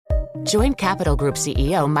Join Capital Group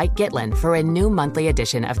CEO Mike Gitlin for a new monthly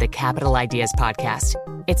edition of the Capital Ideas Podcast.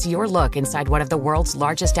 It's your look inside one of the world's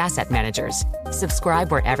largest asset managers.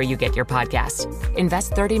 Subscribe wherever you get your podcasts.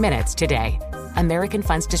 Invest 30 minutes today. American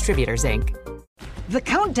Funds Distributors, Inc. The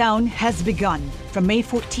countdown has begun. From May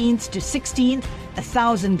 14th to 16th,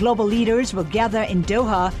 1,000 global leaders will gather in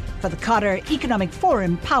Doha for the Qatar Economic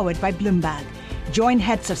Forum powered by Bloomberg. Join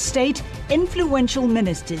heads of state, influential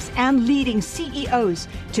ministers, and leading CEOs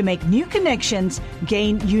to make new connections,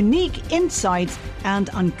 gain unique insights, and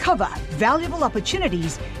uncover valuable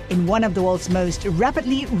opportunities in one of the world's most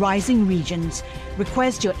rapidly rising regions.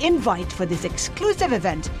 Request your invite for this exclusive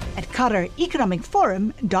event at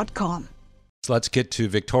QatarEconomicForum.com. So let's get to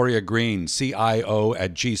Victoria Greene, CIO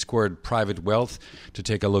at G Squared Private Wealth, to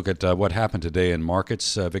take a look at what happened today in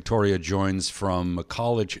markets. Victoria joins from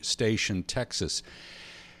College Station, Texas.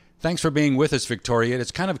 Thanks for being with us, Victoria.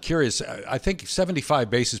 It's kind of curious. I think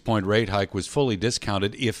 75 basis point rate hike was fully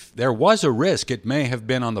discounted. If there was a risk, it may have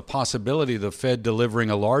been on the possibility of the Fed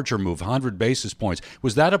delivering a larger move, 100 basis points.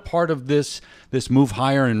 Was that a part of this move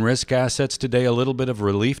higher in risk assets today, a little bit of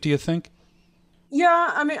relief, do you think?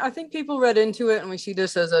 Yeah, I mean, I think people read into it, and we see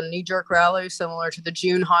this as a knee-jerk rally similar to the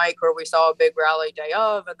June hike, where we saw a big rally day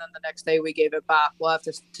of, and then the next day we gave it back. We'll have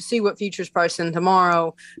to see what futures price in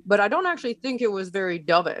tomorrow, but I don't actually think it was very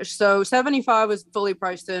dovish. So 75 was fully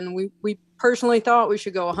priced in. We personally thought we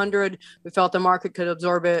should go 100. We felt the market could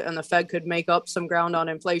absorb it and the Fed could make up some ground on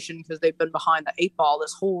inflation because they've been behind the 8 ball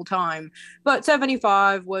this whole time. But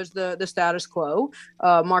 75 was the status quo.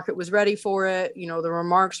 Market was ready for it. You know, the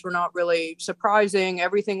remarks were not really surprising.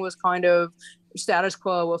 Everything was kind of status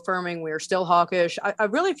quo, affirming we are still hawkish. I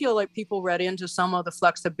really feel like people read into some of the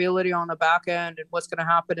flexibility on the back end and what's going to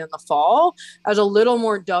happen in the fall as a little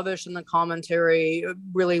more dovish than the commentary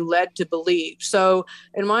really led to believe. So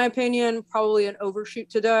in my opinion, probably an overshoot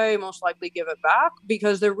today, most likely give it back,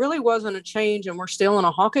 because there really wasn't a change and we're still in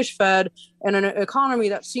a hawkish Fed and an economy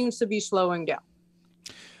that seems to be slowing down.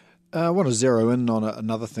 I want to zero in on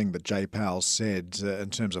another thing that Jay Powell said in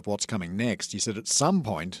terms of what's coming next. He said at some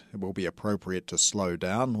point it will be appropriate to slow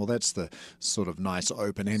down. Well, that's the sort of nice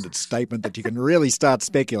open-ended statement that you can really start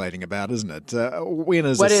speculating about, isn't it? When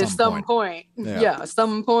is what is some point? Yeah,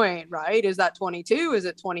 some point, right? Is that 22? Is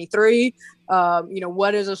it 23?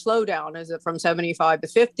 What is a slowdown? Is it from 75 to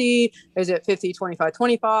 50? Is it 50, 25,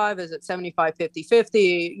 25? Is it 75, 50,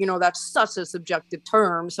 50? That's such a subjective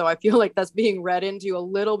term. So I feel like that's being read into a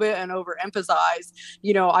little bit and overemphasized.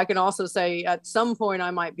 I can also say at some point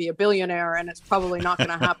I might be a billionaire, and it's probably not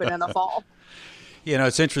going to happen in the fall.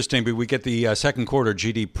 It's interesting, but we get the second quarter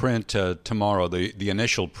GDP print tomorrow, the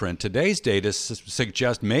initial print. Today's data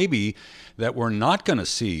suggest maybe that we're not going to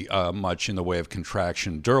see much in the way of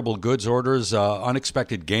contraction. Durable goods orders,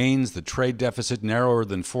 unexpected gains, the trade deficit narrower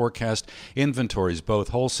than forecast, inventories, both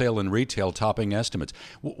wholesale and retail, topping estimates.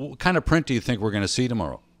 What kind of print do you think we're going to see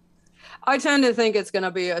tomorrow? I tend to think it's going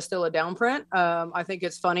to be still a down print. I think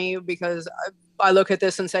it's funny because I look at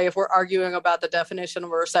this and say, if we're arguing about the definition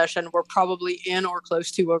of a recession, we're probably in or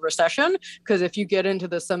close to a recession. Because if you get into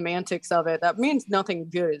the semantics of it, that means nothing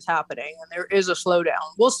good is happening and there is a slowdown.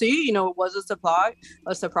 We'll see. It was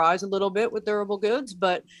a surprise a little bit with durable goods.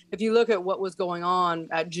 But if you look at what was going on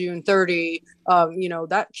at June 30,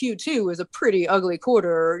 that Q2 is a pretty ugly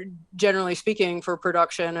quarter, generally speaking, for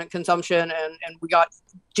production and consumption. And we got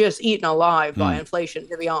just eaten alive by inflation,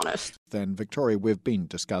 to be honest. Then, Victoria, we've been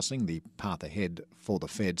discussing the path ahead for the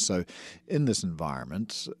Fed. So in this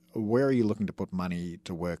environment, where are you looking to put money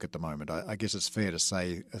to work at the moment? I guess it's fair to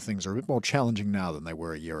say things are a bit more challenging now than they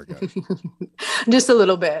were a year ago. Just a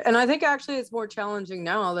little bit. And I think actually it's more challenging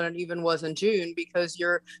now than it even was in June, because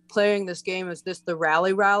you're playing this game. Is this the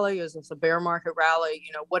rally? Is this a bear market rally?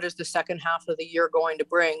 What is the second half of the year going to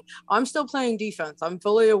bring? I'm still playing defense. I'm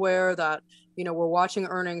fully aware that we're watching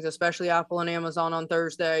earnings, especially Apple and Amazon on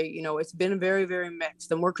Thursday. It's been very, very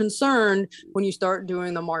mixed. And we're concerned when you start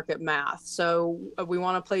doing the market math. So we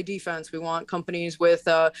want to play defense. We want companies with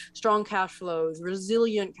strong cash flows,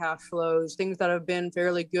 resilient cash flows, things that have been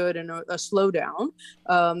fairly good in a slowdown.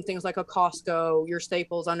 Things like a Costco, your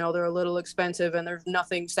staples. I know they're a little expensive and there's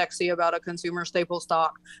nothing sexy about a consumer staple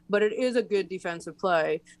stock, but it is a good defensive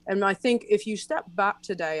play. And I think if you step back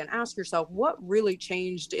today and ask yourself what really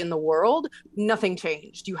changed in the world, nothing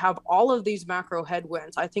changed. You have all of these macro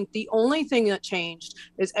headwinds. I think the only thing that changed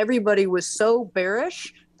is everybody was so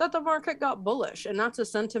bearish that the market got bullish, and that's a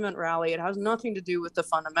sentiment rally. It has nothing to do with the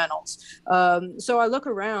fundamentals. So I look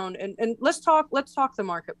around and let's talk the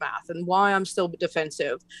market math and why I'm still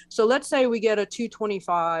defensive. So let's say we get a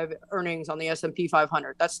 225 earnings on the S&P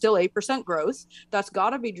 500. That's still 8% growth. That's got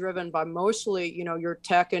to be driven by mostly, your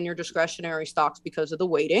tech and your discretionary stocks because of the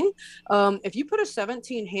weighting. If you put a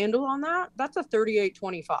 17 handle on that, that's a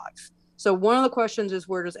 38.25. So one of the questions is,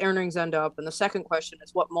 where does earnings end up? And the second question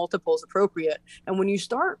is, what multiple is appropriate? And when you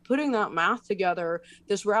start putting that math together,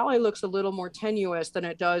 this rally looks a little more tenuous than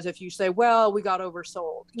it does if you say, well, we got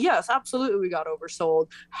oversold. Yes, absolutely, we got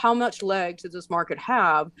oversold. How much legs does this market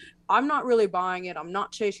have? I'm not really buying it. I'm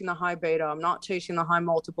not chasing the high beta. I'm not chasing the high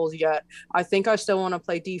multiples yet. I think I still want to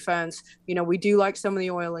play defense. We do like some of the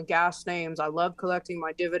oil and gas names. I love collecting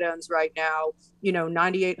my dividends right now.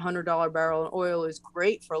 $9,800 barrel in oil is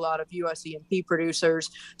great for a lot of US E&P producers.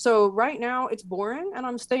 So right now it's boring, and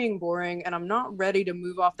I'm staying boring, and I'm not ready to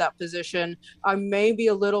move off that position. I may be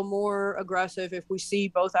a little more aggressive if we see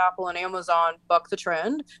both Apple and Amazon buck the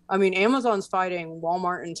trend. I mean, Amazon's fighting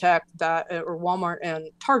Walmart and Walmart and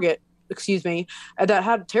Target, that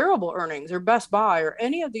had terrible earnings, or Best Buy, or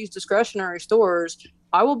any of these discretionary stores.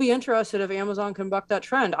 I will be interested if Amazon can buck that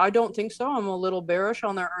trend. I don't think so. I'm a little bearish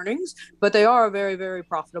on their earnings, but they are a very, very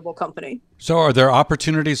profitable company. So are there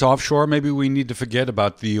opportunities offshore? Maybe we need to forget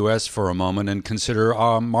about the U.S. for a moment and consider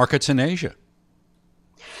markets in Asia.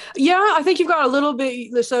 Yeah, I think you've got a little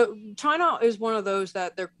bit. So China is one of those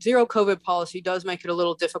that their zero COVID policy does make it a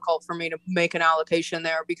little difficult for me to make an allocation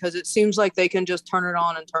there, because it seems like they can just turn it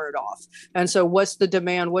on and turn it off. And so what's the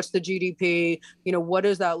demand? What's the GDP? What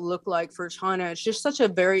does that look like for China? It's just such a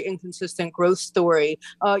very inconsistent growth story.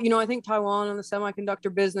 I think Taiwan and the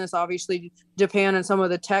semiconductor business, obviously Japan and some of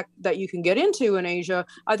the tech that you can get into in Asia,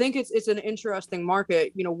 I think it's an interesting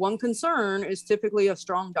market. One concern is typically a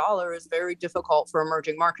strong dollar is very difficult for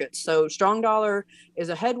emerging markets. So strong dollar is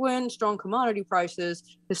a headwind. Strong commodity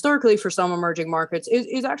prices historically for some emerging markets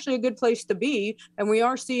is actually a good place to be. And we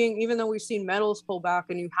are seeing, even though we've seen metals pull back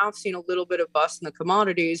and you have seen a little bit of bust in the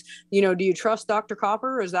commodities, do you trust Dr.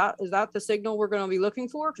 Copper? Is that the signal we're going to be looking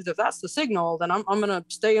for? Because if that's the signal, then I'm going to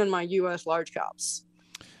stay in my U.S. large caps.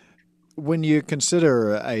 When you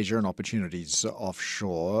consider Asia and opportunities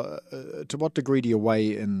offshore, to what degree do you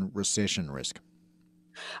weigh in recession risk?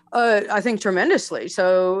 I think tremendously.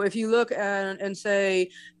 So if you look at and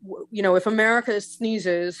say, if America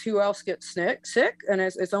sneezes, who else gets sick? And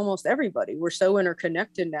it's almost everybody. We're so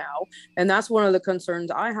interconnected now. And that's one of the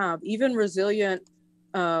concerns I have. Even resilient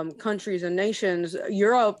countries and nations,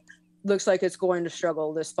 Europe looks like it's going to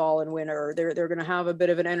struggle this fall and winter. They're going to have a bit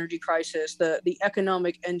of an energy crisis. The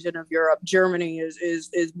economic engine of Europe, Germany,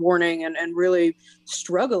 is warning and really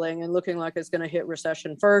struggling and looking like it's going to hit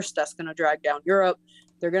recession first. That's going to drag down Europe.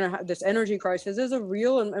 They're going to have this energy crisis is a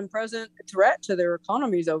real and present threat to their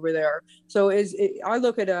economies over there. So I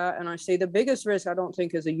look at that and I say the biggest risk I don't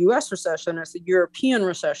think is a U.S. recession. It's a European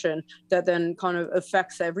recession that then kind of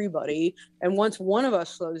affects everybody. And once one of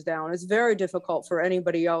us slows down, it's very difficult for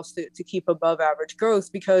anybody else to keep above average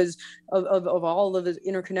growth because of all of this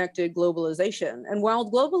interconnected globalization. And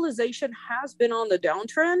while globalization has been on the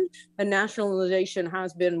downtrend and nationalization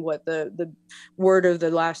has been what the word of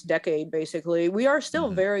the last decade, basically, we are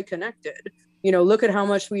still very connected. Look at how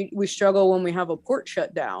much we struggle when we have a port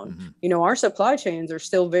shut down. Our supply chains are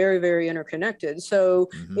still very, very interconnected. So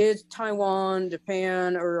is Taiwan,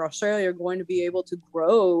 Japan, or Australia going to be able to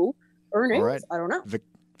grow earnings? Right. I don't know.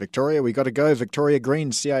 Victoria, we got to go. Victoria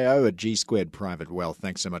Greene, CIO at G Squared Private Wealth.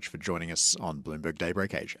 Thanks so much for joining us on Bloomberg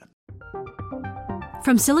Daybreak Asia.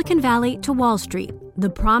 From Silicon Valley to Wall Street, the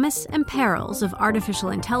promise and perils of artificial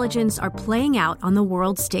intelligence are playing out on the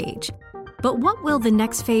world stage. But what will the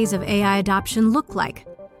next phase of AI adoption look like?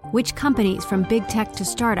 Which companies, from big tech to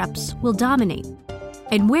startups, will dominate?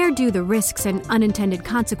 And where do the risks and unintended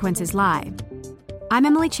consequences lie? I'm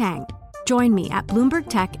Emily Chang. Join me at Bloomberg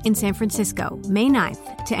Tech in San Francisco, May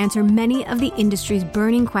 9th, to answer many of the industry's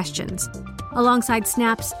burning questions, alongside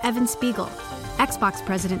Snap's Evan Spiegel, Xbox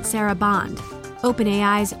President Sarah Bond,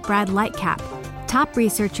 OpenAI's Brad Lightcap, top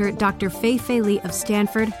researcher Dr. Fei Li of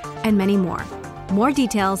Stanford, and many more. More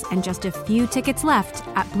details and just a few tickets left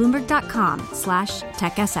at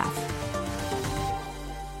Bloomberg.com/TechSF.